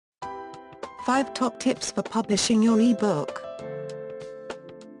5 top tips for publishing your ebook.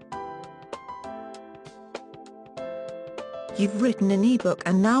 You've written an ebook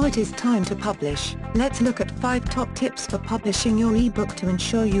and now it is time to publish. Let's look at 5 top tips for publishing your ebook to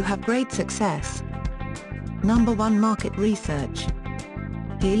ensure you have great success. Number 1. Market research.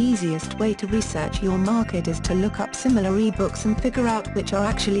 The easiest way to research your market is to look up similar ebooks and figure out which are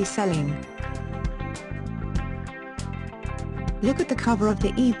actually selling. Look at the cover of the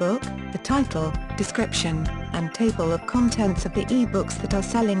ebook, the title, description, and table of contents of the ebooks that are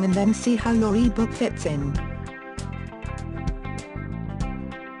selling, and then see how your ebook fits in.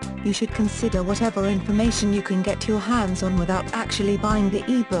 You should consider whatever information you can get your hands on without actually buying the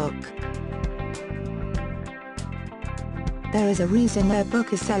ebook. There is a reason their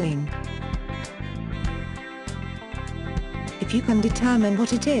book is selling. If you can determine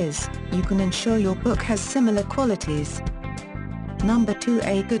what it is, you can ensure your book has similar qualities. Number 2.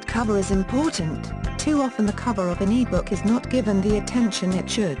 A good cover is important. Too often the cover of an ebook is not given the attention it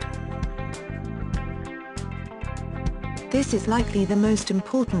should. This is likely the most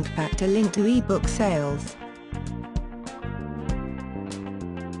important factor linked to ebook sales.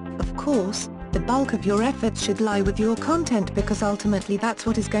 Of course, the bulk of your efforts should lie with your content, because ultimately that's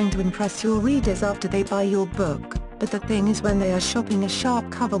what is going to impress your readers after they buy your book, but the thing is, when they are shopping, a sharp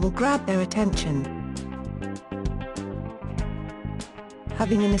cover will grab their attention.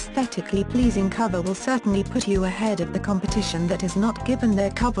 Having an aesthetically pleasing cover will certainly put you ahead of the competition that has not given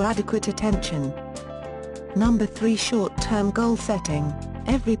their cover adequate attention. Number 3. Short-term goal setting.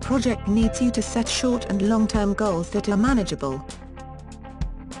 Every project needs you to set short and long-term goals that are manageable.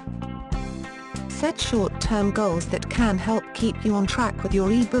 Set short-term goals that can help keep you on track with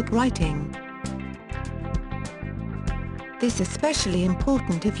your ebook writing. This is especially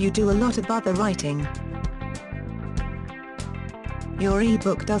important if you do a lot of other writing. Your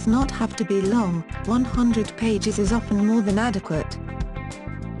ebook does not have to be long. 100 pages is often more than adequate.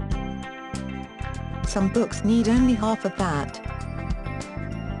 Some books need only half of that.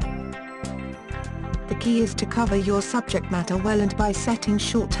 The key is to cover your subject matter well, and by setting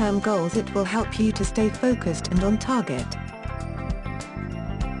short-term goals it will help you to stay focused and on target.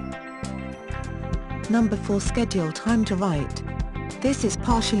 Number 4. Schedule time to write. This is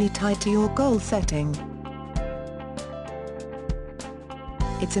partially tied to your goal setting.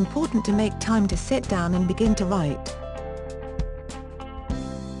 It's important to make time to sit down and begin to write.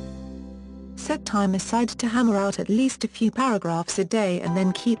 Set time aside to hammer out at least a few paragraphs a day, and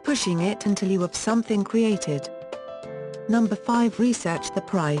then keep pushing it until you have something created. Number 5. Research the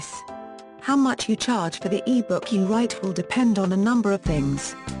price. How much you charge for the ebook you write will depend on a number of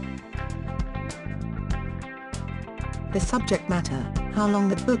things. The subject matter, how long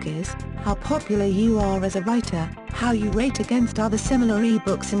the book is, how popular you are as a writer, how you rate against other similar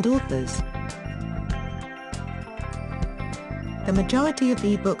ebooks and authors. The majority of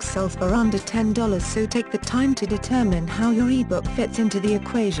ebooks sells for under $10, so take the time to determine how your ebook fits into the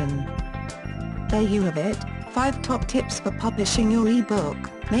equation. There you have it, 5 top tips for publishing your ebook.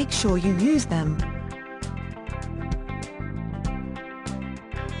 Make sure you use them.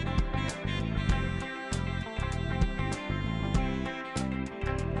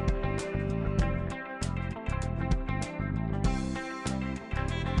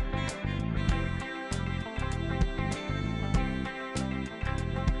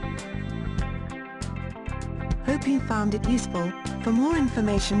 Hope you found it useful. For more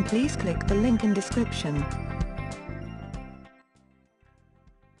information, please click the link in description.